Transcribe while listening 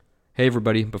Hey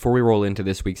everybody, before we roll into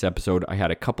this week's episode, I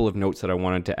had a couple of notes that I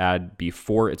wanted to add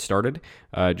before it started,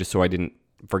 just so I didn't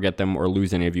forget them or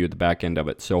lose any of you at the back end of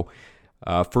it. So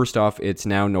first off, it's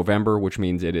now November, which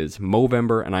means it is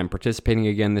Movember, and I'm participating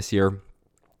again this year.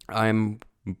 I'm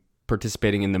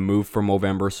participating in the Move for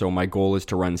Movember, so my goal is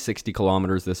to run 60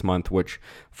 kilometers this month, which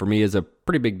for me is a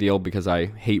pretty big deal because I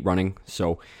hate running.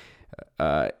 So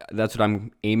that's what I'm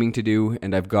aiming to do,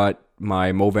 and I've got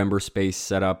my Movember space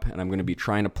set up, and I'm going to be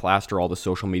trying to plaster all the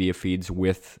social media feeds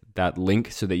with that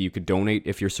link so that you could donate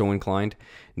if you're so inclined.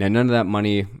 Now, none of that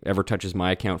money ever touches my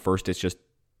account first. It's just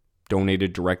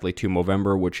donated directly to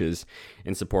Movember, which is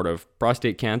in support of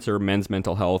prostate cancer, men's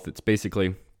mental health. It's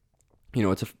basically,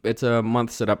 it's a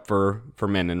month set up for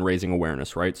men and raising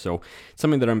awareness, right? So it's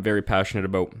something that I'm very passionate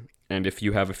about, and if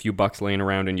you have a few bucks laying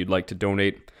around and you'd like to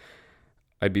donate,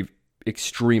 I'd be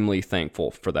extremely thankful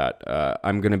for that.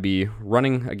 I'm going to be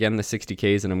running again the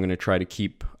 60Ks, and I'm going to try to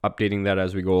keep updating that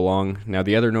as we go along. Now,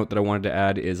 the other note that I wanted to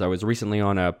add is I was recently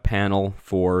on a panel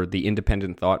for the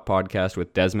Independent Thought podcast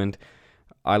with Desmond.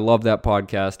 I love that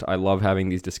podcast. I love having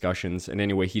these discussions. And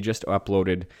anyway, he just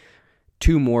uploaded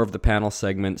 2 more of the panel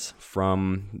segments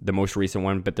from the most recent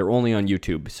one, but they're only on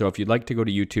YouTube. So if you'd like to go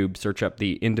to YouTube, search up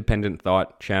the Independent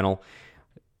Thought channel.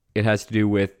 It has to do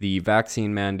with the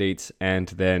vaccine mandates and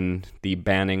then the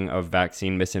banning of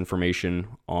vaccine misinformation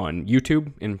on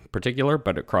YouTube in particular,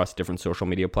 but across different social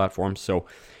media platforms. So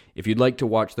if you'd like to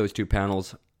watch those 2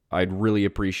 panels, I'd really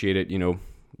appreciate it.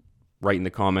 Write in the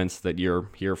comments that you're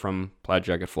here from Plaid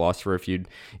Jacket Philosopher if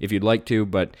you'd like to,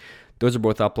 but those are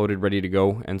both uploaded, ready to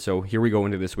go. And so here we go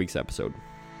into this week's episode.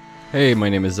 Hey, my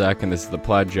name is Zach, and this is the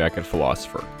Plaid Jacket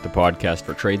Philosopher, the podcast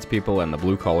for tradespeople and the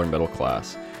blue-collar middle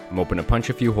class. I'm hoping to punch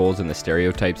a few holes in the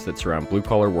stereotypes that surround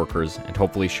blue-collar workers and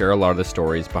hopefully share a lot of the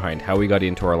stories behind how we got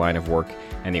into our line of work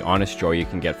and the honest joy you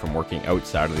can get from working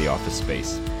outside of the office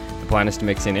space. The plan is to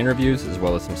mix in interviews as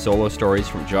well as some solo stories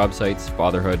from job sites,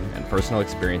 fatherhood, and personal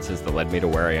experiences that led me to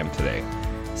where I am today.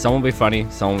 Some will be funny,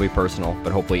 some will be personal,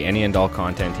 but hopefully any and all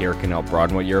content here can help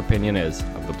broaden what your opinion is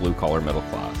of the blue-collar middle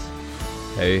class.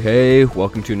 Hey,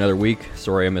 welcome to another week.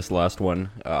 Sorry I missed the last one.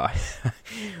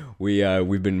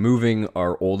 We've been moving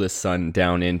our oldest son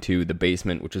down into the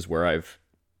basement, which is where I've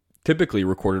typically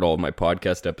recorded all of my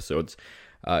podcast episodes.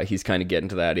 He's kind of getting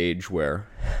to that age where,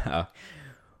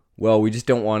 we just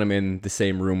don't want him in the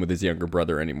same room with his younger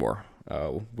brother anymore.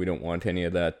 We don't want any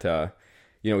of that.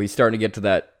 He's starting to get to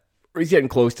that, or he's getting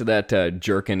close to that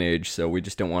jerkin age, so we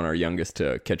just don't want our youngest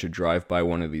to catch a drive-by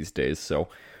one of these days. So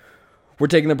we're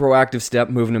taking the proactive step,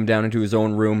 moving him down into his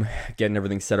own room, getting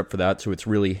everything set up for that, so it's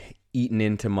really eaten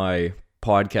into my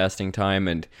podcasting time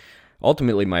and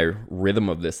ultimately my rhythm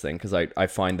of this thing, because I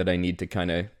find that I need to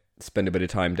kind of spend a bit of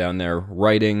time down there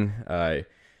writing,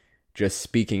 just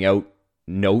speaking out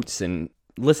notes and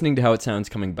listening to how it sounds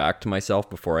coming back to myself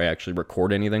before I actually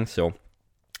record anything. So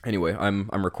anyway, I'm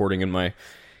recording in my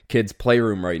kid's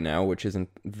playroom right now, which isn't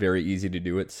very easy to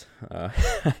do. It's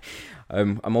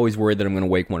I'm always worried that I'm going to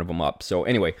wake one of them up. So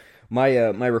anyway, my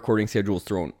recording schedule is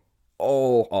thrown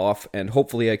all off, and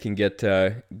hopefully I can get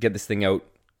this thing out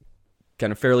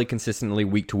kind of fairly consistently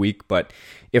week to week. But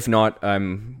if not,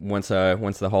 once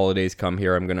the holidays come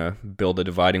here, I'm gonna build a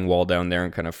dividing wall down there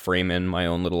and kind of frame in my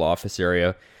own little office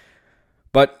area.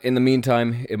 But in the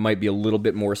meantime, it might be a little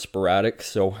bit more sporadic,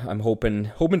 so I'm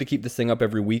hoping to keep this thing up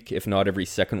every week, if not every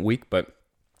second week. But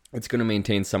it's going to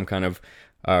maintain some kind of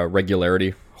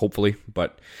regularity, hopefully.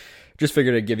 But just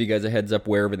figured I'd give you guys a heads up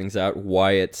where everything's at,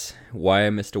 why I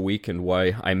missed a week, and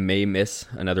why I may miss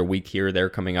another week here or there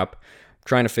coming up. I'm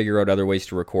trying to figure out other ways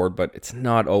to record, but it's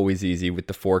not always easy with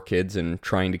the 4 kids and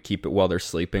trying to keep it while they're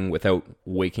sleeping without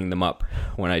waking them up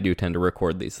when I do tend to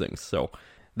record these things. So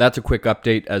that's a quick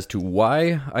update as to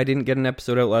why I didn't get an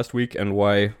episode out last week and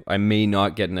why I may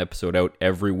not get an episode out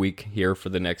every week here for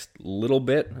the next little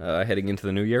bit heading into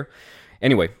the new year.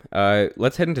 Anyway,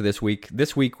 let's head into this week.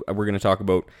 This week, we're going to talk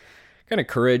about kind of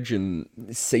courage and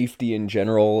safety in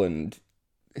general and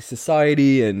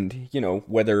society and,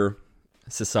 whether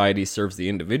society serves the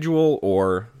individual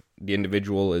or the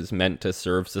individual is meant to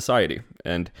serve society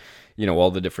and,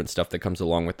 all the different stuff that comes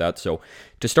along with that. So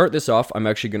to start this off, I'm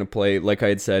actually going to play, like I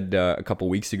had said a couple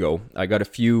weeks ago, I got a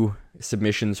few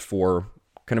submissions for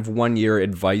kind of 1-year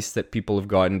advice that people have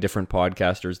gotten, different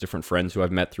podcasters, different friends who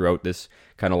I've met throughout this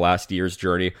kind of last year's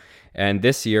journey. And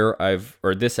this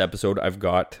episode, I've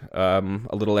got a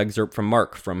little excerpt from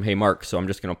Mark from Hey Mark. So I'm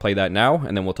just going to play that now,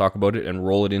 and then we'll talk about it and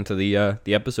roll it into the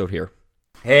episode here.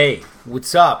 Hey,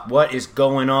 what's up? What is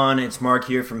going on? It's Mark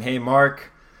here from Hey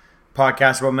Mark,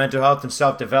 podcast about mental health and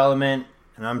self-development.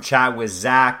 And I'm chatting with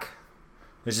Zach.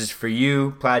 This is for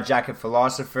you, Plaid Jacket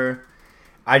Philosopher.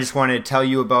 I just wanted to tell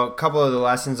you about a couple of the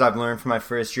lessons I've learned from my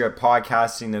first year at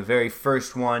podcasting. The very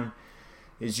first one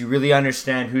is you really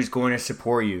understand who's going to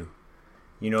support you.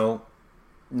 You know,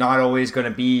 not always going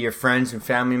to be your friends and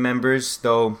family members,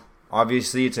 though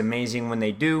obviously it's amazing when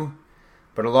they do.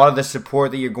 But a lot of the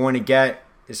support that you're going to get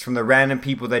is from the random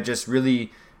people that just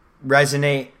really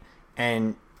resonate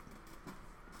and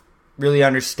really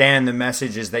understand the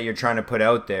messages that you're trying to put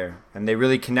out there. And they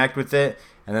really connect with it,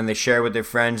 and then they share with their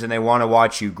friends, and they want to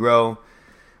watch you grow.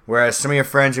 Whereas some of your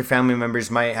friends or family members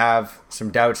might have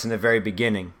some doubts in the very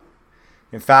beginning.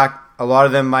 In fact, a lot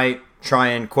of them might try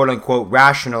and quote-unquote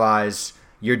rationalize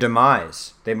your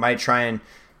demise. They might try and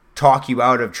talk you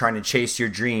out of trying to chase your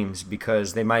dreams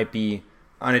because they might be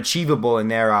unachievable in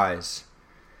their eyes.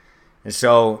 And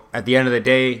so, at the end of the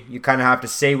day, you kind of have to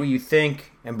say what you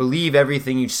think and believe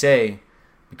everything you say,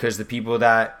 because the people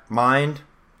that mind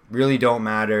really don't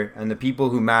matter, and the people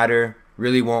who matter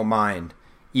really won't mind,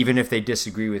 even if they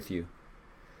disagree with you.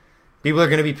 People are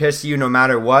going to be pissed at you no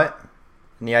matter what.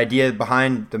 And the idea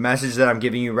behind the message that I'm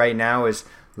giving you right now is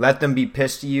let them be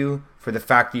pissed at you for the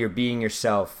fact that you're being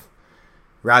yourself,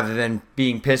 rather than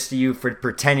being pissed at you for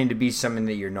pretending to be something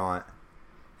that you're not.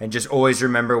 And just always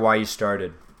remember why you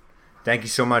started. Thank you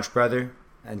so much, brother,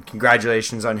 and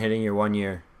congratulations on hitting your 1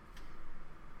 year.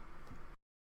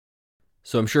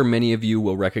 So I'm sure many of you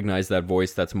will recognize that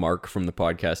voice. That's Mark from the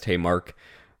podcast Hey Mark.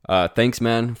 Thanks,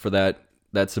 man, for that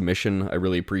submission. I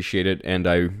really appreciate it, and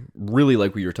I really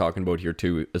like what you're talking about here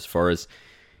too, as far as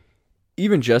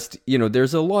even just,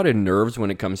 there's a lot of nerves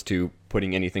when it comes to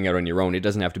putting anything out on your own. It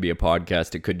doesn't have to be a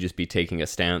podcast. It could just be taking a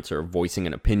stance or voicing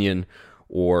an opinion,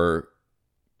 or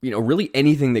really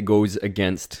anything that goes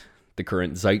against the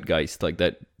current zeitgeist. Like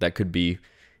that could be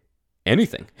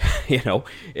anything.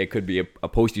 It could be a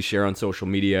post you share on social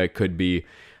media. It could be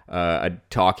a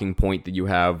talking point that you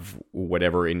have,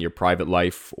 whatever, in your private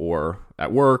life or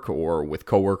at work or with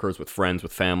coworkers, with friends,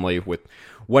 with family, with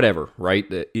whatever, right?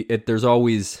 There's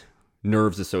always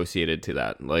nerves associated to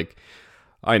that. Like,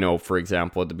 I know, for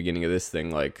example, at the beginning of this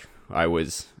thing, like, I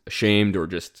was ashamed or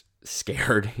just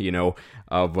scared,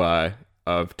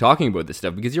 of talking about this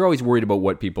stuff, because you're always worried about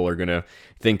what people are going to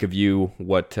think of you,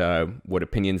 what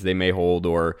opinions they may hold,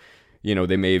 or,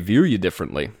 they may view you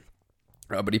differently.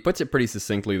 But he puts it pretty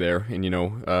succinctly there,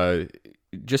 and,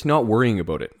 just not worrying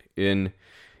about it, in,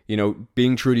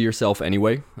 being true to yourself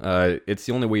anyway. It's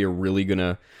the only way you're really going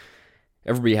to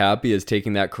ever be happy, is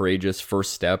taking that courageous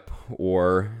first step,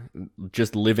 or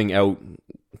just living out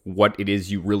what it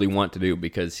is you really want to do.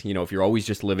 Because, if you're always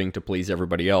just living to please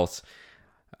everybody else,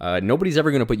 nobody's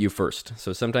ever going to put you first.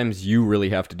 So sometimes you really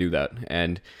have to do that.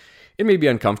 And it may be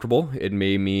uncomfortable. It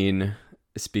may mean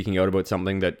speaking out about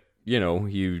something that, you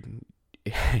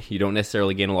don't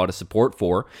necessarily gain a lot of support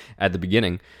for at the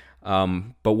beginning.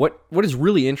 But what is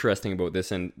really interesting about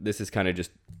this, and this is kind of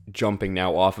just jumping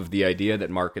now off of the idea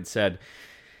that Mark had said.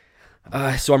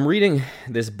 So I'm reading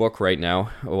this book right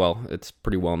now. Well, it's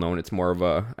pretty well known. It's more of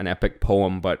an epic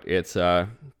poem, but it's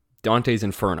Dante's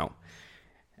Inferno.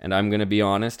 And I'm going to be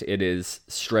honest, it is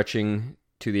stretching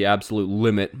to the absolute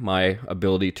limit my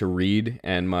ability to read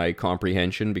and my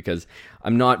comprehension, because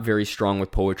I'm not very strong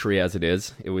with poetry as it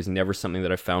is. It was never something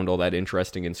that I found all that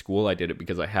interesting in school. I did it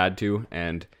because I had to,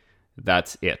 and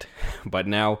that's it. But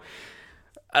now,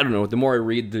 I don't know, the more I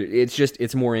read,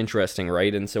 it's more interesting,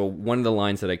 right? And so one of the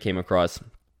lines that I came across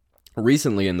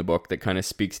recently in the book that kind of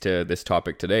speaks to this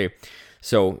topic today.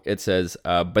 So it says,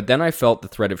 but then I felt the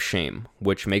threat of shame,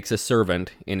 which makes a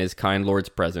servant in his kind Lord's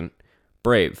presence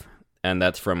brave. And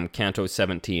that's from Canto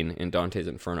 17 in Dante's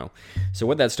Inferno. So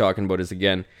what that's talking about is,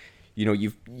 again,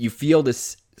 you feel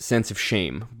this sense of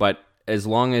shame, but as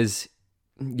long as,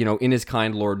 in his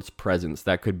kind Lord's presence,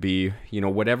 that could be,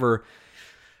 whatever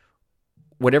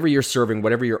you're serving,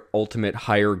 whatever your ultimate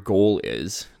higher goal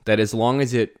is, that as long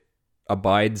as it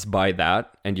abides by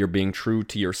that, and you're being true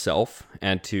to yourself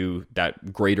and to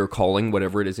that greater calling,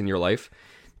 whatever it is in your life,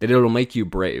 that it'll make you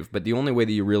brave. But the only way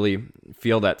that you really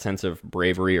feel that sense of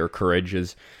bravery or courage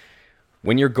is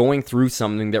when you're going through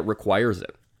something that requires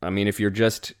it. I mean, if you're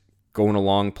just going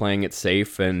along playing it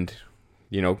safe and,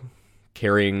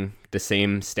 carrying the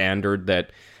same standard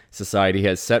that society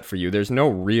has set for you, there's no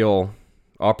real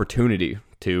opportunity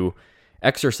to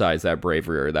exercise that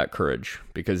bravery or that courage,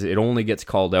 because it only gets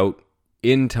called out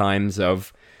in times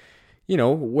of,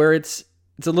 where it's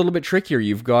a little bit trickier.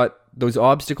 You've got those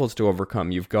obstacles to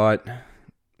overcome. You've got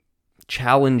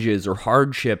challenges or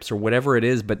hardships or whatever it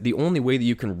is, but the only way that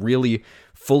you can really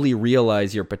fully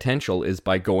realize your potential is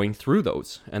by going through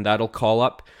those. And that'll call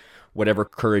up whatever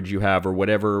courage you have or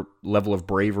whatever level of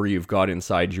bravery you've got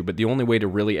inside you. But the only way to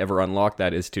really ever unlock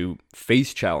that is to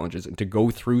face challenges and to go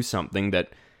through something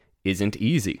that isn't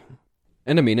easy.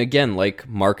 And I mean, again, like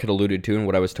Mark had alluded to and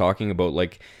what I was talking about,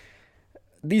 like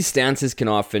these stances can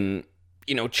often,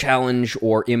 challenge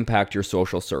or impact your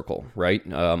social circle, right?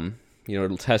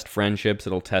 It'll test friendships,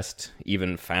 it'll test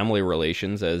even family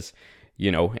relations, as,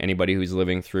 anybody who's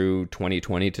living through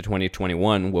 2020 to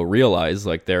 2021 will realize,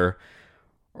 like, there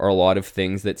are a lot of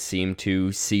things that seem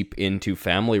to seep into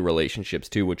family relationships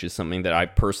too, which is something that I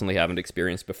personally haven't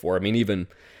experienced before. I mean, even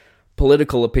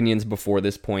political opinions before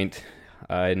this point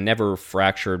never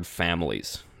fractured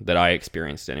families that I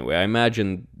experienced anyway. I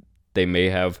imagine they may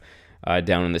have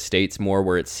down in the States more,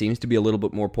 where it seems to be a little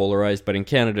bit more polarized, but in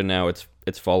Canada now it's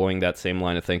following that same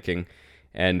line of thinking.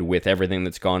 And with everything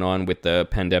that's gone on with the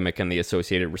pandemic and the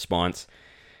associated response,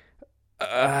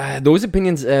 those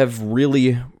opinions have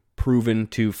really proven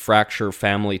to fracture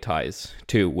family ties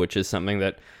too, which is something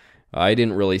that I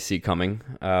didn't really see coming.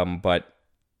 But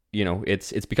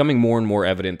it's becoming more and more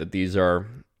evident that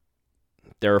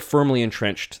there are firmly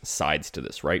entrenched sides to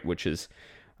this, right? Which is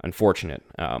unfortunate.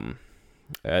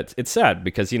 It's sad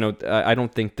because I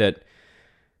don't think that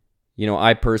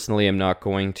I personally am not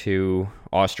going to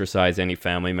ostracize any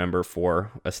family member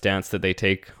for a stance that they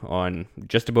take on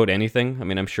just about anything. I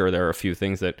mean, I'm sure there are a few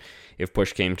things that if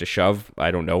push came to shove,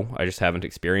 I don't know, I just haven't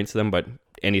experienced them, but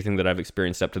anything that I've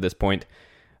experienced up to this point,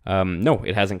 no,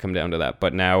 it hasn't come down to that.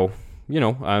 But now,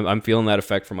 I'm feeling that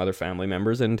effect from other family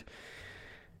members, and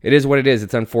it is what it is.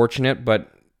 It's unfortunate,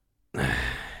 but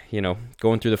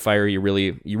going through the fire, you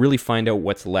really find out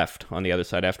what's left on the other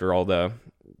side after all the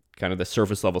kind of the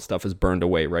surface level stuff is burned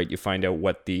away, right? You find out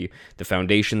what the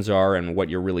foundations are and what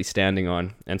you're really standing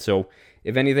on. And so,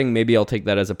 if anything, maybe I'll take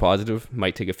that as a positive.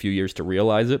 Might take a few years to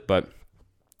realize it, but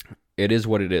it is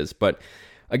what it is. But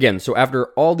again, so after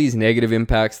all these negative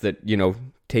impacts that,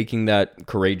 taking that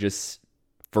courageous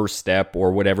first step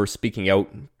or whatever, speaking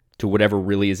out to whatever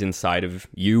really is inside of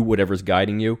you, whatever's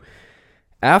guiding you,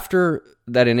 after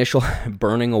that initial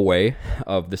burning away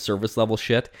of the surface level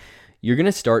shit, you're going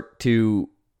to start to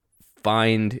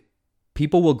find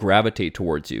people will gravitate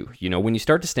towards you. When you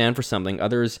start to stand for something,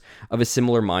 others of a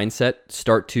similar mindset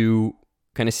start to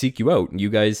kind of seek you out.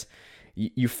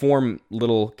 You form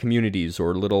little communities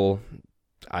or little,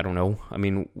 I don't know,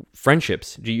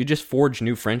 friendships. You just forge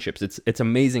new friendships. It's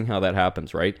amazing how that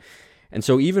happens, right? And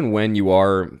so even when you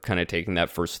are kind of taking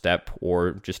that first step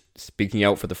or just speaking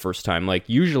out for the first time, like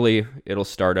usually it'll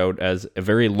start out as a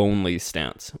very lonely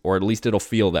stance, or at least it'll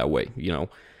feel that way,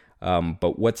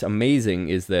 But what's amazing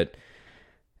is that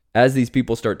as these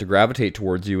people start to gravitate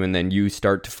towards you, and then you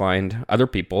start to find other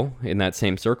people in that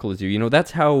same circle as you,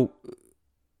 that's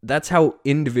how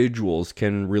individuals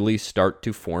can really start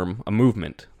to form a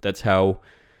movement. That's how,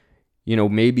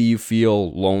 maybe you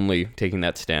feel lonely taking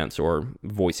that stance or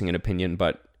voicing an opinion,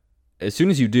 but as soon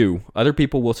as you do, other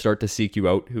people will start to seek you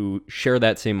out who share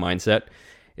that same mindset.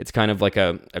 It's kind of like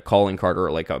a calling card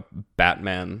or like a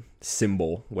Batman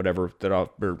symbol, whatever,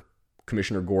 or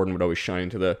Commissioner Gordon would always shine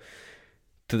to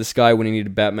the sky when he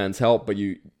needed Batman's help, but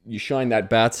you shine that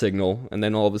bat signal, and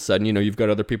then all of a sudden, you've got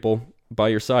other people by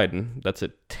your side, and that's a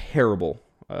terrible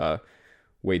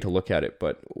way to look at it,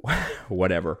 but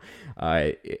whatever.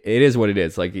 It is what it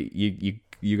is. Like,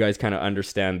 you guys kind of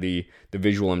understand the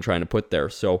visual I'm trying to put there.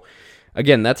 So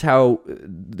again, that's how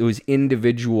those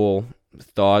individual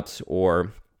thoughts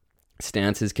or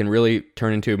stances can really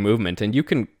turn into a movement, and you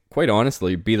can quite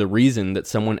honestly be the reason that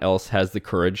someone else has the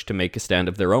courage to make a stand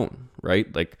of their own,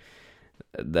 right? Like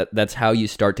that's how you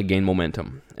start to gain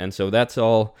momentum. And so that's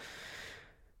all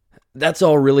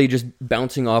really just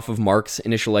bouncing off of Mark's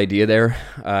initial idea there,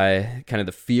 kind of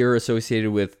the fear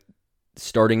associated with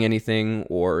starting anything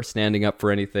or standing up for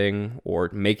anything or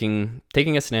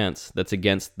taking a stance that's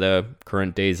against the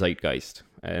current day zeitgeist.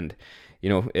 And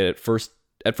at first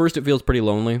it feels pretty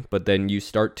lonely, but then you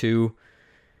start to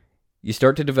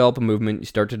develop a movement, you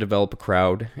start to develop a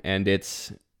crowd, and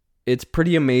it's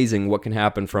pretty amazing what can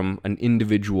happen from an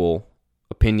individual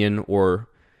opinion or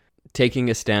taking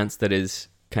a stance that is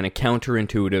kind of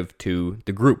counterintuitive to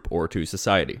the group or to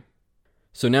society.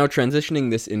 So now transitioning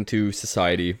this into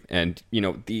society and,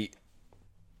 the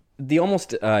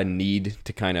almost need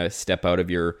to kind of step out of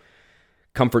your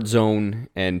comfort zone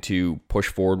and to push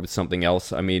forward with something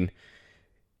else. I mean,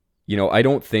 I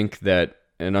don't think that,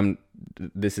 and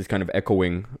this is kind of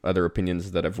echoing other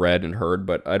opinions that I've read and heard,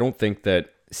 but I don't think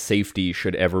that safety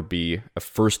should ever be a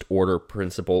first order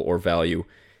principle or value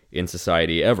in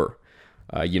society ever.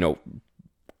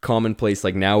 Commonplace,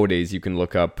 like nowadays, you can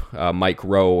look up Mike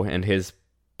Rowe and his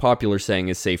popular saying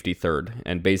is safety third.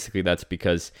 And basically that's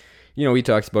because, he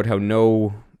talks about how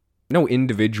no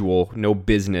individual, no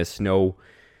business, no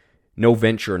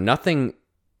venture, nothing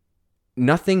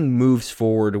moves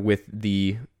forward with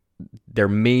their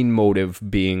main motive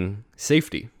being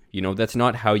safety. That's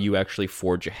not how you actually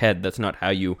forge ahead. That's not how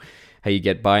you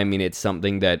get by. I mean, it's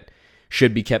something that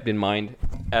should be kept in mind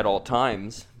at all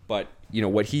times. But,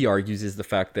 what he argues is the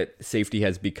fact that safety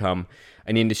has become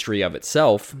an industry of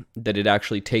itself, that it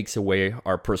actually takes away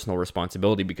our personal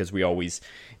responsibility because we always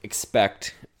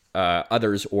expect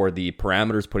others or the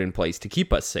parameters put in place to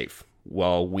keep us safe,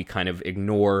 while we kind of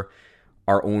ignore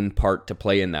our own part to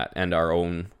play in that and our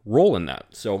own role in that.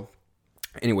 So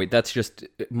anyway, that's just,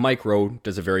 Mike Rowe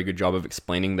does a very good job of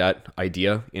explaining that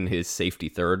idea in his safety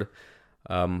third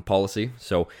policy.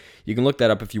 So you can look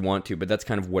that up if you want to, but that's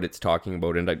kind of what it's talking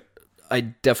about. And I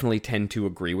definitely tend to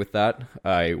agree with that.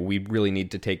 We really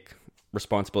need to take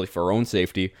responsibility for our own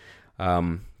safety,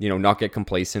 not get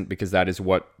complacent, because that is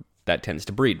what that tends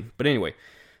to breed. But anyway,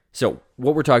 so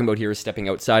what we're talking about here is stepping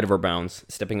outside of our bounds,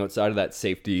 stepping outside of that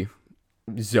safety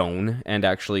zone, and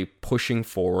actually pushing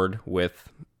forward with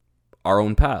our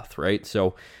own path, right?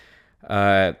 So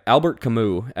Albert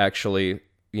Camus, actually,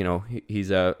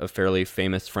 he's a fairly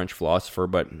famous French philosopher,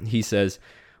 but he says,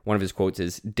 one of his quotes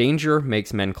is, "Danger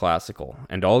makes men classical,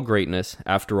 and all greatness,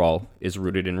 after all, is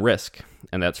rooted in risk."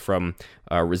 And that's from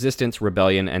Resistance,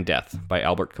 Rebellion, and Death by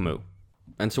Albert Camus.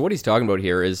 And so what he's talking about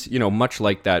here is, much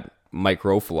like that Mike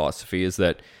Rowe philosophy, is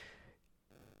that,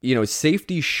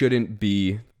 safety shouldn't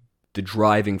be the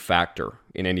driving factor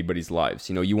in anybody's lives.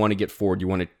 You want to get forward, you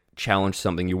want to challenge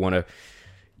something, you want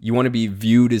to be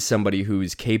viewed as somebody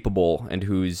who's capable and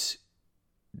who's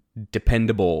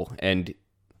dependable and,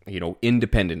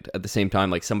 independent at the same time,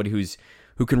 like somebody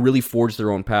who can really forge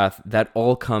their own path. That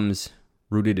all comes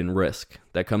rooted in risk.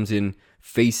 That comes in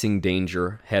facing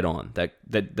danger head on.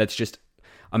 That's just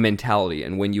a mentality.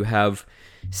 And when you have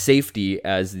safety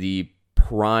as the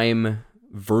prime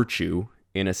virtue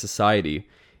in a society,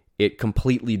 it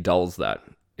completely dulls that.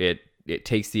 It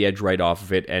takes the edge right off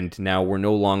of it, and now we're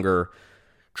no longer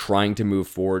trying to move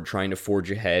forward, trying to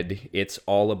forge ahead. It's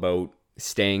all about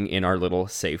staying in our little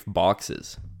safe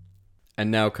boxes. And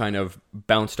now kind of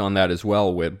bounced on that as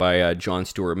well by John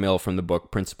Stuart Mill from the book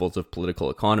Principles of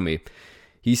Political Economy.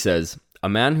 He says, "A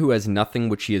man who has nothing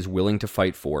which he is willing to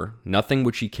fight for, nothing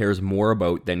which he cares more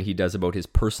about than he does about his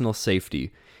personal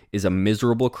safety, is a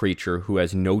miserable creature who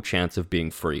has no chance of being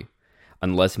free,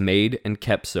 unless made and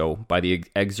kept so by the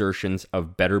exertions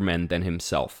of better men than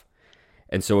himself."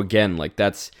 And so again, like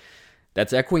that's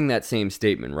echoing that same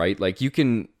statement, right? Like you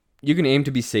can aim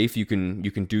to be safe, you can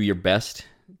do your best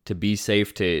to be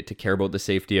safe, to care about the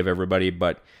safety of everybody,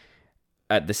 but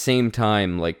at the same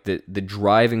time, like the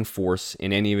driving force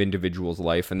in any individual's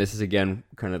life, and this is again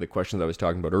kind of the question that I was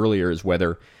talking about earlier, is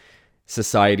whether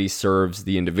society serves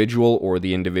the individual or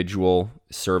the individual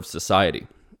serves society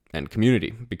and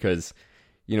community. Because,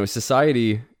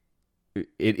 society,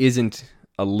 it isn't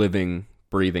a living,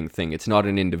 breathing thing. It's not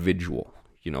an individual.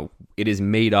 It is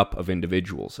made up of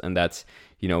individuals, and that's,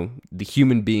 the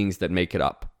human beings that make it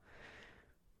up.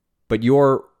 But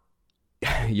your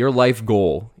life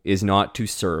goal is not to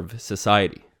serve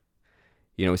society.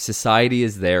 Society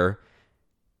is there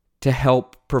to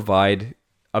help provide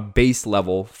a base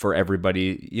level for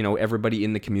everybody, everybody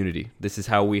in the community. This is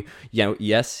how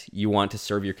yes, you want to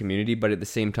serve your community, but at the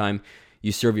same time,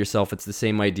 you serve yourself. It's the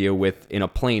same idea with in a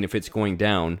plane. If it's going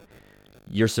down,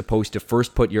 you're supposed to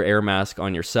first put your air mask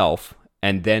on yourself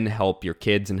and then help your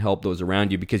kids and help those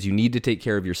around you, because you need to take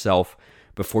care of yourself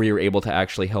before you're able to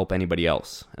actually help anybody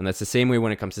else. And that's the same way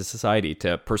when it comes to society,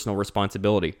 to personal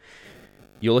responsibility.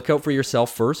 You look out for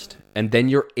yourself first, and then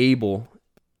you're able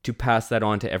to pass that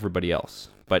on to everybody else.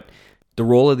 But the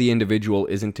role of the individual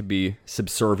isn't to be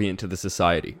subservient to the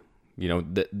society.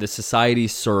 The society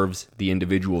serves the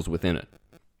individuals within it.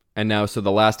 And now, so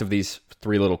the last of these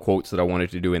three little quotes that I wanted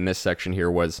to do in this section here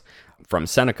was from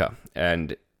Seneca,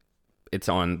 and it's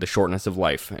on the shortness of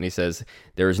life. And he says,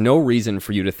 "There is no reason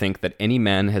for you to think that any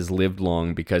man has lived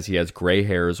long because he has gray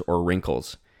hairs or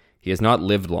wrinkles. He has not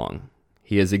lived long.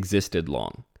 He has existed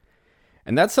long."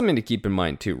 And that's something to keep in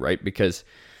mind too, right? Because,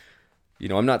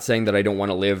 I'm not saying that I don't want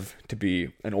to live to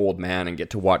be an old man and get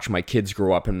to watch my kids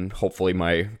grow up, and hopefully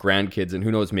my grandkids, and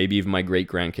who knows, maybe even my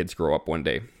great-grandkids grow up one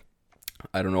day.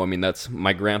 I don't know. I mean,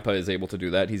 my grandpa is able to do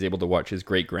that. He's able to watch his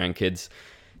great-grandkids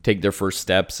take their first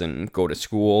steps and go to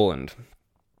school, and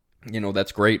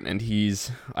that's great. And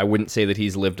I wouldn't say that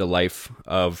he's lived a life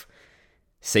of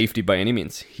safety by any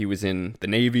means. He was in the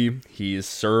Navy, he's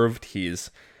served, he's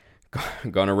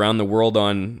gone around the world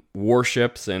on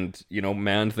warships and,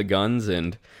 manned the guns.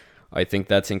 And I think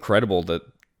that's incredible that,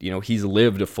 he's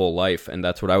lived a full life. And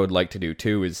that's what I would like to do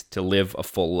too, is to live a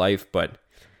full life. But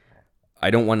I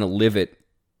don't want to live it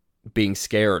being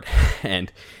scared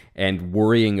and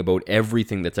worrying about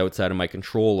everything that's outside of my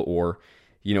control, or,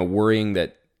 worrying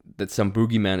that some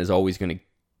boogeyman is always going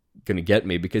to get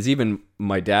me. Because even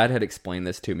my dad had explained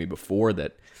this to me before,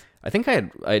 that I think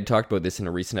I had talked about this in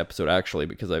a recent episode, actually,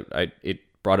 because it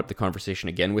brought up the conversation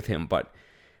again with him. But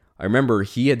I remember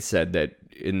he had said that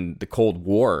in the Cold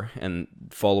War and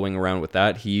following around with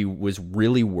that, he was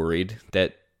really worried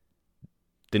that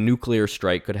the nuclear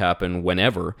strike could happen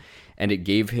whenever, and it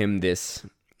gave him this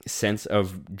sense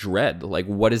of dread. Like,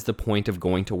 what is the point of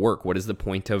going to work? What is the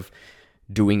point of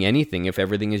doing anything if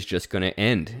everything is just going to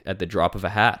end at the drop of a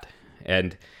hat?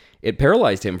 And it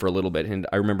paralyzed him for a little bit. And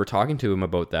I remember talking to him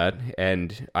about that,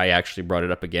 and I actually brought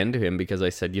it up again to him because I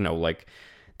said,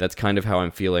 that's kind of how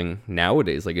I'm feeling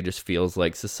nowadays. Like, it just feels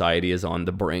like society is on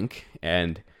the brink,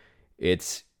 and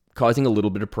it's causing a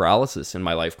little bit of paralysis in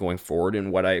my life going forward,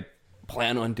 and what I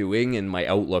plan on doing, and my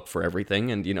outlook for everything,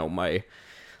 and, my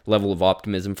level of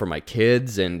optimism for my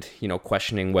kids, and,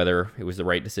 questioning whether it was the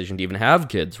right decision to even have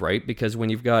kids, right? Because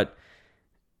when you've got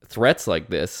threats like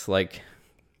this, like,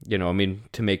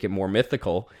 to make it more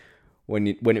mythical, when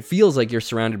it feels like you're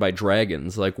surrounded by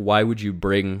dragons, like, why would you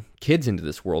bring kids into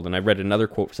this world? And I read another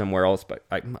quote somewhere else, but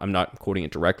I'm not quoting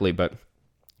it directly, but,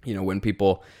 when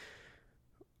people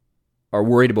are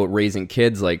worried about raising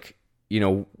kids, like,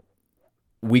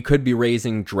 we could be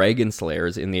raising dragon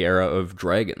slayers in the era of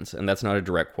dragons. And that's not a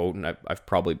direct quote, and I've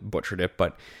probably butchered it,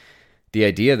 but the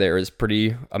idea there is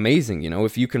pretty amazing.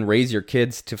 If you can raise your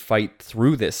kids to fight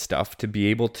through this stuff, to be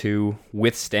able to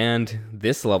withstand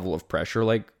this level of pressure,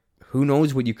 like, who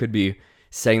knows what you could be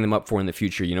setting them up for in the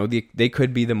future. They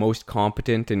could be the most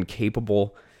competent and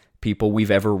capable people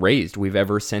we've ever raised, we've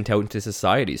ever sent out into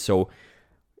society. So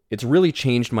it's really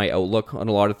changed my outlook on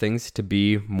a lot of things to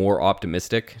be more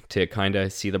optimistic, to kind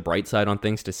of see the bright side on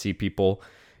things, to see people,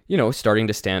 starting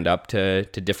to stand up to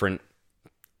different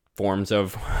forms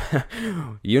of,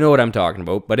 what I'm talking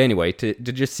about. But anyway, to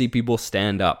just see people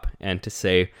stand up and to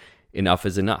say enough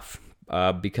is enough.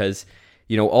 Because,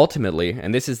 ultimately,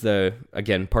 and this is the,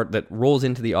 again, part that rolls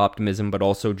into the optimism, but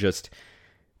also just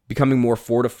becoming more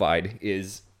fortified,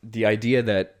 is the idea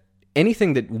that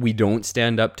anything that we don't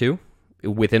stand up to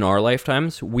within our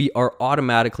lifetimes, we are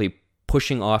automatically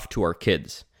pushing off to our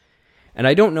kids. And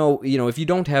I don't know, if you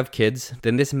don't have kids,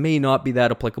 then this may not be that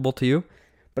applicable to you.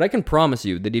 But I can promise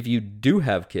you that if you do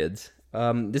have kids,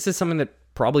 this is something that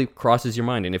probably crosses your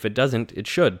mind. And if it doesn't, it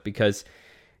should. Because,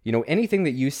 anything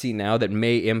that you see now that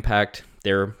may impact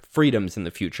their freedoms in the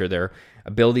future, their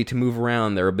ability to move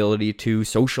around, their ability to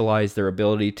socialize, their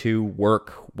ability to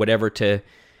work, whatever, to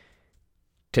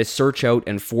search out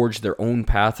and forge their own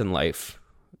path in life,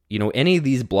 any of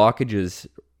these blockages,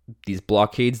 these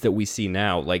blockades that we see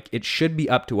now, like, it should be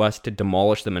up to us to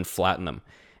demolish them and flatten them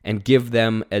and give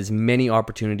them as many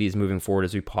opportunities moving forward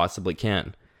as we possibly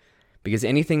can. Because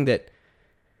anything that,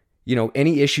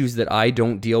 any issues that I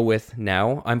don't deal with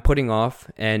now, I'm putting off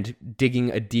and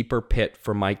digging a deeper pit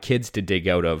for my kids to dig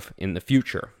out of in the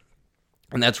future.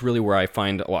 And that's really where I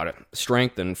find a lot of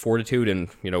strength and fortitude and,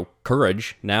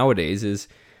 courage nowadays is,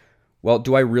 well,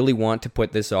 do I really want to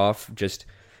put this off, just,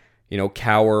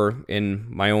 cower in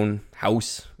my own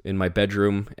house, in my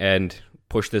bedroom, and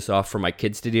push this off for my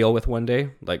kids to deal with one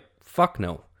day? Like, fuck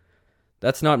no.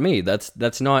 That's not me. That's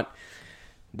not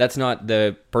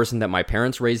the person that my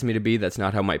parents raised me to be. That's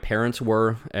not how my parents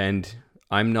were. And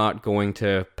I'm not going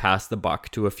to pass the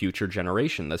buck to a future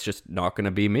generation. That's just not going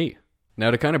to be me. Now,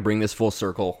 to kind of bring this full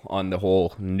circle on the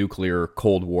whole nuclear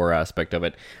Cold War aspect of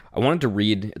it, I wanted to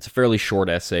read, it's a fairly short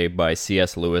essay by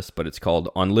C.S. Lewis, but it's called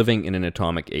On Living in an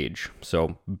Atomic Age.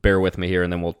 So bear with me here,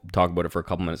 and then we'll talk about it for a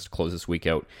couple minutes to close this week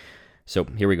out. So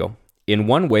here we go. In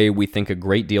one way, we think a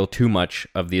great deal too much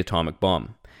of the atomic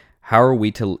bomb. How are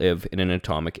we to live in an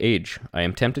atomic age? I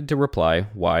am tempted to reply,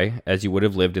 why, as you would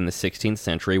have lived in the 16th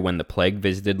century when the plague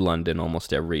visited London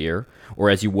almost every year, or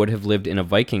as you would have lived in a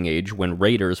Viking age when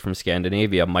raiders from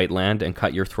Scandinavia might land and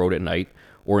cut your throat at night,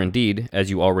 or indeed, as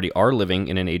you already are living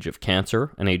in an age of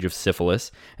cancer, an age of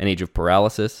syphilis, an age of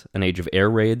paralysis, an age of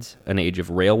air raids, an age of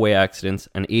railway accidents,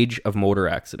 an age of motor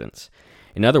accidents.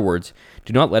 In other words,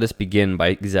 do not let us begin by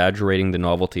exaggerating the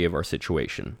novelty of our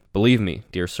situation. Believe me,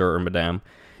 dear sir or madame,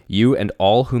 you and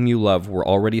all whom you love were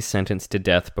already sentenced to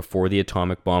death before the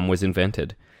atomic bomb was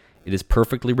invented. It is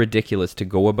perfectly ridiculous to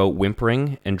go about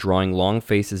whimpering and drawing long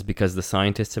faces because the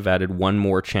scientists have added one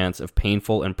more chance of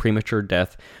painful and premature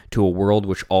death to a world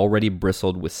which already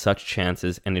bristled with such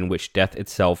chances and in which death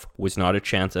itself was not a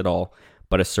chance at all,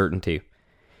 but a certainty.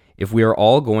 If we are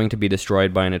all going to be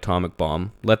destroyed by an atomic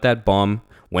bomb, let that bomb,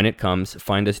 when it comes,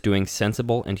 find us doing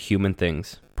sensible and human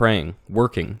things. Praying,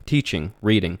 working, teaching,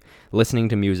 reading, listening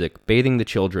to music, bathing the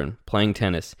children, playing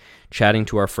tennis, chatting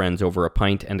to our friends over a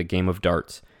pint and a game of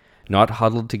darts. Not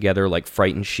huddled together like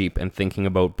frightened sheep and thinking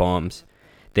about bombs.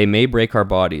 They may break our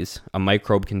bodies, a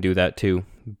microbe can do that too,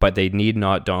 but they need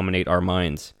not dominate our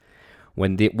minds.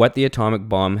 What the atomic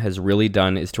bomb has really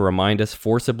done is to remind us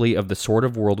forcibly of the sort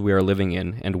of world we are living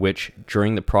in and which,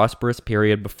 during the prosperous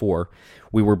period before,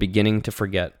 we were beginning to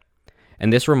forget.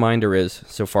 And this reminder is,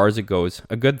 so far as it goes,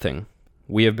 a good thing.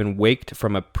 We have been waked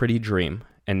from a pretty dream,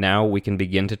 and now we can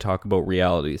begin to talk about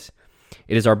realities.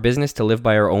 It is our business to live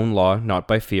by our own law, not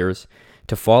by fears,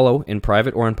 to follow, in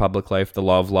private or in public life, the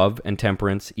law of love and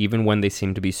temperance, even when they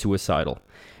seem to be suicidal,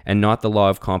 and not the law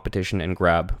of competition and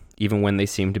grab, even when they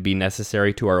seem to be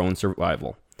necessary to our own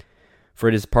survival. For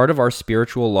it is part of our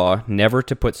spiritual law never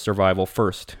to put survival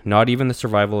first, not even the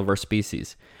survival of our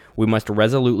species. We must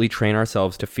resolutely train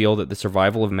ourselves to feel that the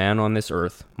survival of man on this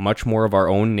earth, much more of our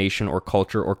own nation or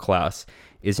culture or class,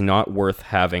 is not worth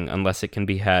having unless it can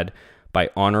be had by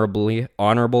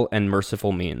honorable and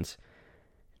merciful means.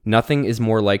 Nothing is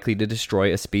more likely to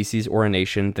destroy a species or a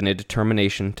nation than a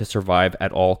determination to survive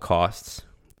at all costs.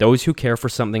 Those who care for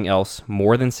something else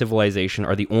more than civilization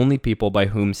are the only people by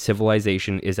whom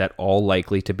civilization is at all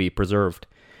likely to be preserved.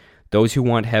 Those who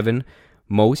want heaven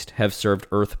most have served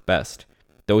earth best.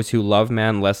 Those who love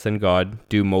man less than God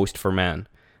do most for man.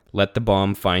 Let the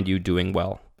bomb find you doing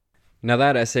well. Now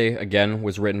that essay, again,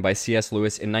 was written by C.S.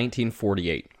 Lewis in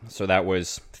 1948. So that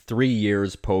was 3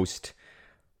 years post,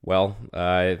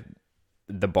 the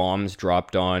bombs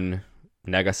dropped on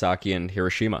Nagasaki and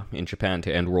Hiroshima in Japan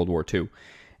to end World War II.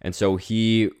 And so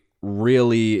he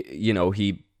really,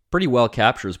 he pretty well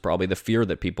captures probably the fear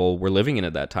that people were living in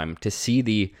at that time. To see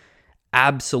the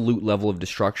absolute level of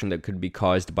destruction that could be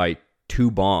caused by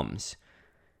 2 bombs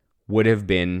would have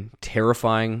been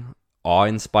terrifying,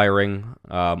 awe-inspiring.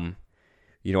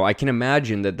 I can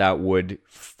imagine that would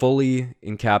fully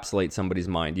encapsulate somebody's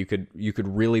mind. You could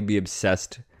really be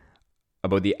obsessed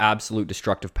about the absolute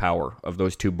destructive power of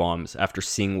those 2 bombs after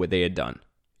seeing what they had done.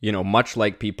 Much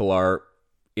like people are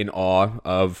in awe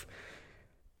of,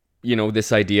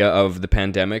 this idea of the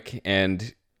pandemic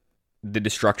and the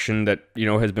destruction that,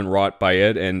 has been wrought by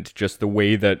it, and just the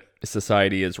way that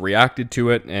society has reacted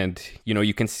to it. And,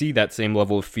 you can see that same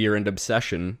level of fear and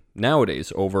obsession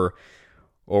nowadays over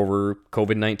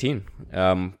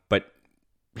COVID-19. But,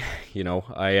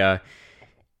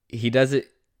 he does it,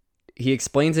 he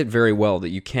explains it very well, that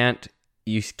you can't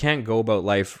go about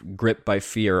life gripped by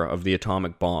fear of the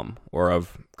atomic bomb or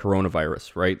of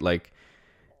coronavirus, right? Like,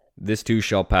 this too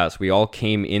shall pass. We all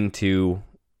came into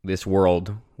this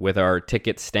world with our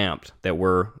ticket stamped that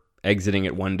we're exiting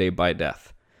it one day by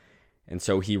death. And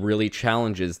so he really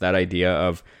challenges that idea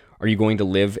of, are you going to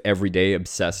live every day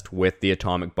obsessed with the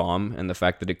atomic bomb and the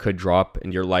fact that it could drop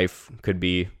and your life could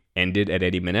be ended at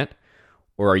any minute?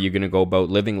 Or are you going to go about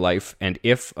living life, and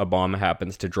if a bomb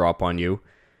happens to drop on you,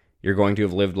 you're going to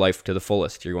have lived life to the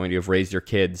fullest. You're going to have raised your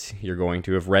kids. You're going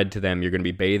to have read to them. You're going to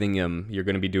be bathing them. You're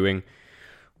going to be doing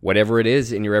whatever it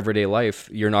is in your everyday life.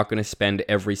 You're not going to spend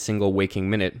every single waking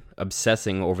minute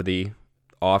obsessing over the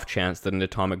off chance that an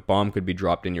atomic bomb could be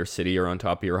dropped in your city or on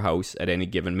top of your house at any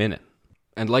given minute.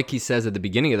 And like he says at the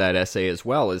beginning of that essay as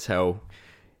well, is how,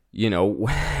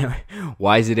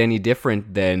 why is it any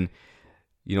different than,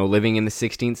 living in the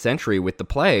 16th century with the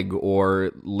plague,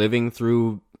 or living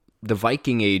through the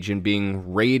Viking Age and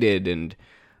being raided and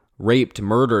raped,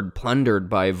 murdered, plundered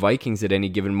by Vikings at any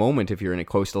given moment if you're in a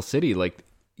coastal city. Like,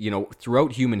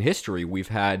 throughout human history, we've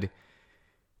had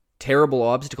terrible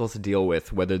obstacles to deal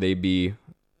with, whether they be,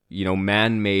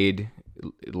 man-made,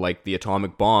 like the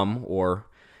atomic bomb, or,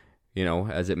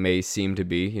 as it may seem to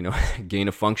be,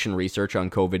 gain-of-function research on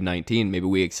COVID-19. Maybe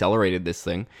we accelerated this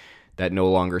thing that no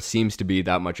longer seems to be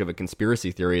that much of a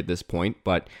conspiracy theory at this point,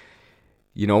 but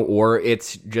or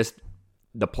it's just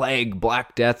the plague,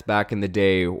 Black Death back in the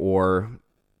day, or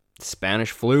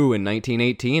Spanish flu in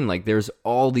 1918. Like, there's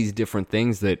all these different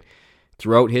things that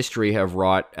throughout history have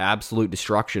wrought absolute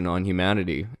destruction on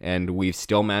humanity, and we've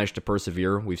still managed to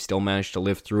persevere. We've still managed to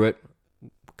live through it,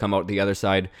 come out the other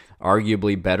side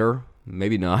arguably better,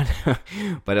 maybe not,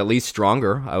 but at least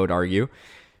stronger, I would argue.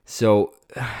 So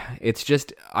it's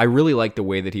just, I really like the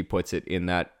way that he puts it in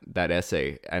that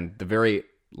essay, and the very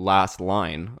last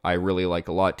line I really like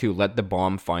a lot too. Let the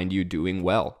bomb find you doing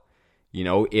well. You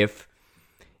know, if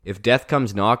death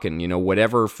comes knocking, you know,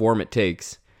 whatever form it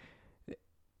takes,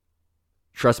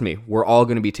 trust me, we're all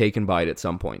going to be taken by it at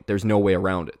some point. There's no way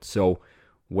around it. So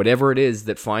whatever it is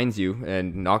that finds you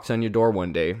and knocks on your door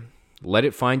one day, let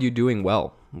it find you doing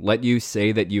well. Let you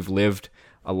say that you've lived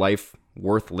a life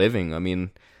worth living. I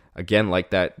mean, again,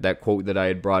 like that quote that I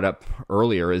had brought up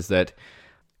earlier is that,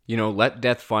 you know, let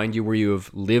death find you where you have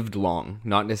lived long,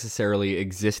 not necessarily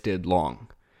existed long.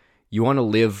 You want to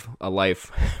live a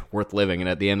life worth living. And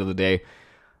at the end of the day,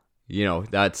 you know,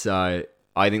 that's, I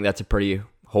think that's a pretty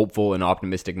hopeful and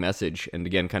optimistic message. And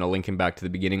again, kind of linking back to the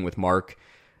beginning with Mark,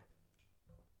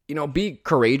 you know, be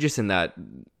courageous in that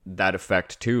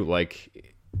effect too.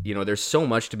 Like, you know, there's so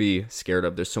much to be scared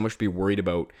of. There's so much to be worried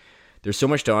about. There's so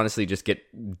much to honestly just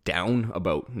get down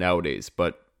about nowadays,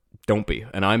 but don't be.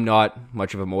 And I'm not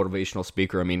much of a motivational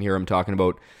speaker. I mean, here I'm talking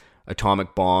about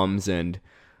atomic bombs and,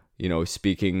 you know,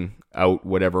 speaking out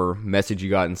whatever message you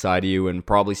got inside of you and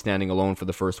probably standing alone for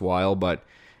the first while. But,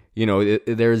 you know,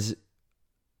 there's,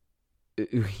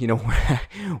 you know,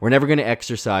 we're never going to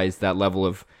exercise that level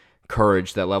of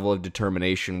courage, that level of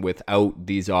determination without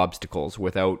these obstacles,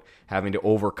 without having to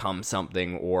overcome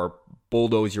something or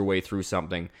bulldoze your way through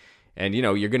something. And, you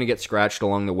know, you're going to get scratched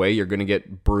along the way. You're going to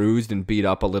get bruised and beat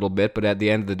up a little bit. But at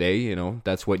the end of the day, you know,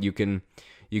 that's what you can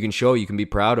show, you can be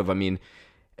proud of. I mean,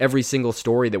 every single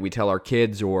story that we tell our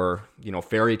kids, or, you know,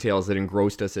 fairy tales that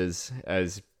engrossed us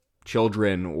as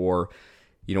children, or,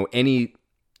 you know, any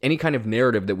kind of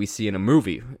narrative that we see in a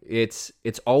movie, it's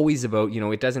always about, you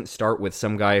know, it doesn't start with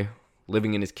some guy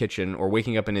living in his kitchen or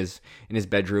waking up in his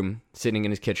bedroom, sitting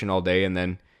in his kitchen all day, and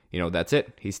then, you know, that's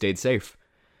it. He stayed safe.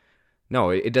 No,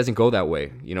 it doesn't go that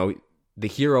way. You know, the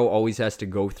hero always has to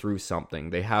go through something.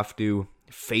 They have to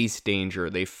face danger.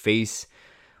 They face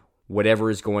whatever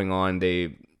is going on.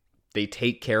 They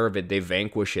take care of it. They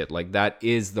vanquish it. Like, that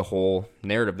is the whole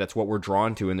narrative. That's what we're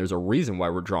drawn to, and there's a reason why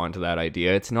we're drawn to that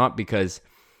idea. It's not because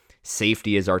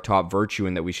safety is our top virtue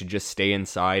and that we should just stay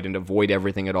inside and avoid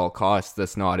everything at all costs.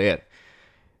 That's not it.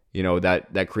 You know,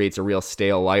 that creates a real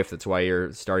stale life. That's why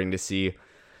you're starting to see,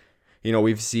 you know,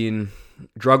 we've seen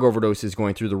drug overdoses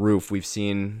going through the roof. We've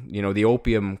seen, you know, the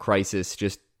opioid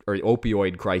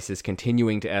crisis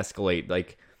continuing to escalate.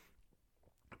 Like,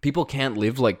 people can't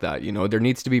live like that. You know, there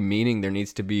needs to be meaning. There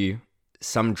needs to be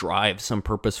some drive, some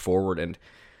purpose forward. And,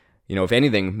 you know, if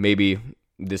anything, maybe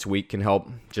this week can help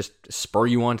just spur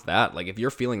you on to that. Like, if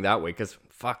you're feeling that way, because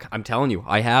fuck, I'm telling you,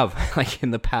 I have. Like,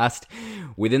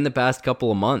 within the past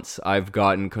couple of months, I've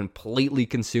gotten completely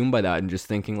consumed by that and just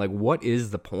thinking, like, what is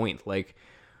the point? Like,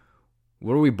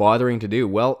 what are we bothering to do?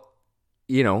 Well,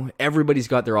 you know, everybody's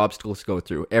got their obstacles to go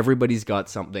through. Everybody's got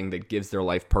something that gives their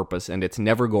life purpose, and it's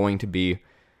never going to be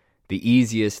the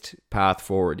easiest path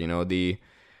forward. You know,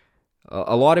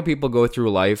 a lot of people go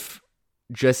through life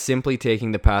just simply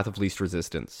taking the path of least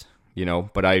resistance, you know,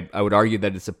 but I would argue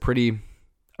that it's a pretty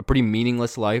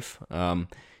meaningless life. You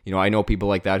know, I know people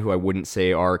like that who I wouldn't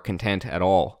say are content at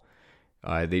all.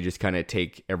 They just kind of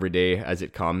take every day as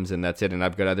it comes, and that's it. And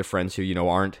I've got other friends who, you know,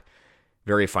 aren't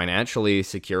very financially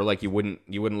secure. Like, you wouldn't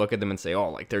look at them and say,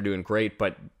 oh, like, they're doing great,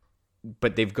 but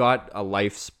they've got a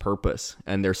life's purpose,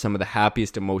 and they're some of the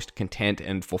happiest and most content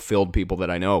and fulfilled people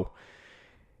that I know.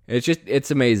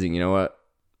 It's amazing, you know.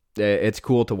 It's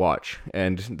cool to watch,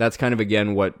 and that's kind of,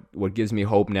 again, what gives me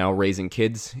hope now, raising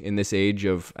kids in this age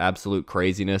of absolute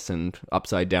craziness and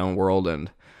upside down world. And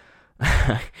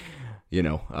you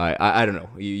know, I don't know,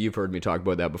 you've heard me talk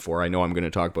about that before. I know I'm going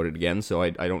to talk about it again, so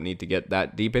I don't need to get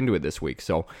that deep into it this week.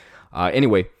 So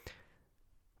anyway,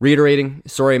 reiterating,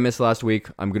 sorry I missed last week.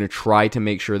 I'm going to try to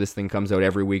make sure this thing comes out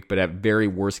every week, but at very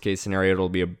worst case scenario, it'll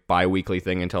be a bi-weekly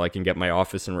thing until I can get my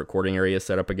office and recording area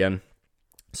set up again.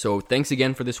 So thanks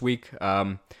again for this week.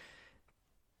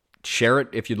 Share it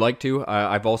if you'd like to.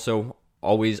 I've also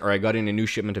I got in a new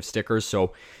shipment of stickers.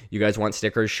 So you guys want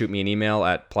stickers, shoot me an email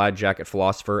at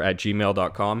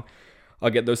plaidjacketphilosopher@gmail.com. I'll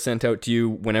get those sent out to you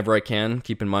whenever I can.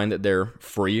 Keep in mind that they're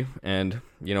free, and,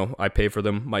 you know, I pay for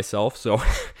them myself. So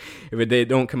if they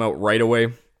don't come out right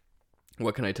away,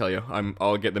 what can I tell you?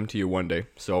 I'll get them to you one day.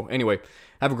 So anyway,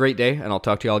 have a great day, and I'll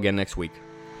talk to you all again next week.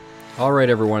 All right,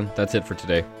 everyone, that's it for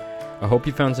today. I hope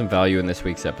you found some value in this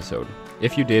week's episode.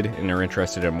 If you did and are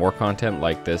interested in more content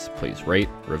like this, please rate,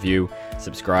 review,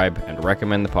 subscribe, and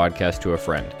recommend the podcast to a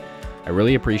friend. I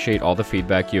really appreciate all the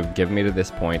feedback you have given me to this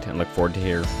point and look forward to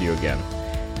hearing from you again.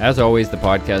 As always, the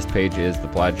podcast page is The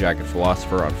Plaid Jacket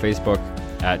Philosopher on Facebook,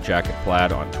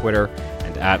 @JacketPlaid on Twitter,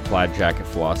 and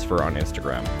 @PlaidJacketPhilosopher on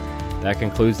Instagram. That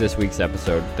concludes this week's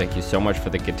episode. Thank you so much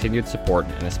for the continued support,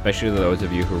 and especially to those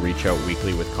of you who reach out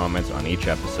weekly with comments on each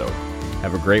episode.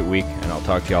 Have a great week, and I'll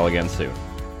talk to y'all again soon.